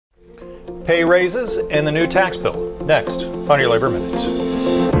Pay raises and the new tax bill. Next on your Labor Minutes.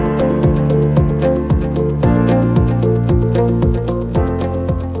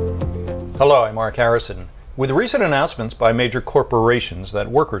 Hello, I'm Mark Harrison. With recent announcements by major corporations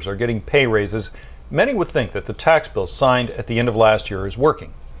that workers are getting pay raises, many would think that the tax bill signed at the end of last year is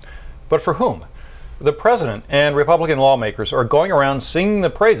working. But for whom? The president and Republican lawmakers are going around singing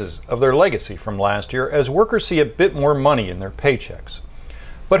the praises of their legacy from last year as workers see a bit more money in their paychecks.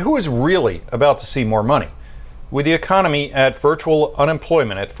 But who is really about to see more money? With the economy at virtual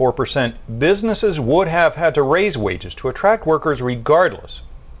unemployment at 4%, businesses would have had to raise wages to attract workers regardless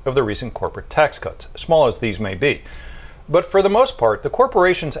of the recent corporate tax cuts, small as these may be. But for the most part, the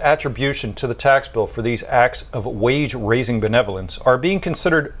corporation's attribution to the tax bill for these acts of wage-raising benevolence are being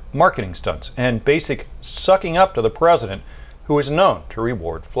considered marketing stunts and basic sucking up to the president, who is known to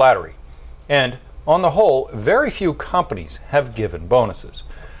reward flattery. And on the whole, very few companies have given bonuses.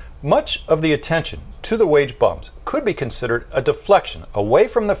 Much of the attention to the wage bumps could be considered a deflection away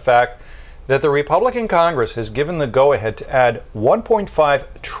from the fact that the Republican Congress has given the go-ahead to add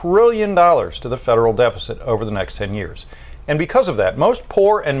 $1.5 trillion to the federal deficit over the next 10 years. And because of that, most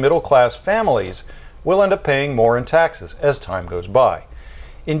poor and middle-class families will end up paying more in taxes as time goes by.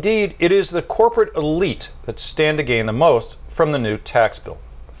 Indeed, it is the corporate elite that stand to gain the most from the new tax bill.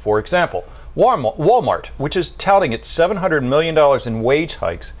 For example, Walmart, which is touting its $700 million in wage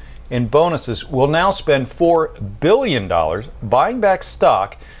hikes and bonuses, will now spend $4 billion buying back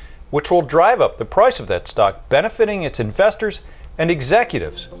stock, which will drive up the price of that stock, benefiting its investors and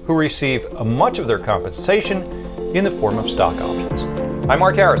executives who receive much of their compensation in the form of stock options. I'm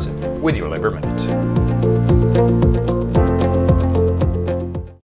Mark Harrison with your Labor Minute.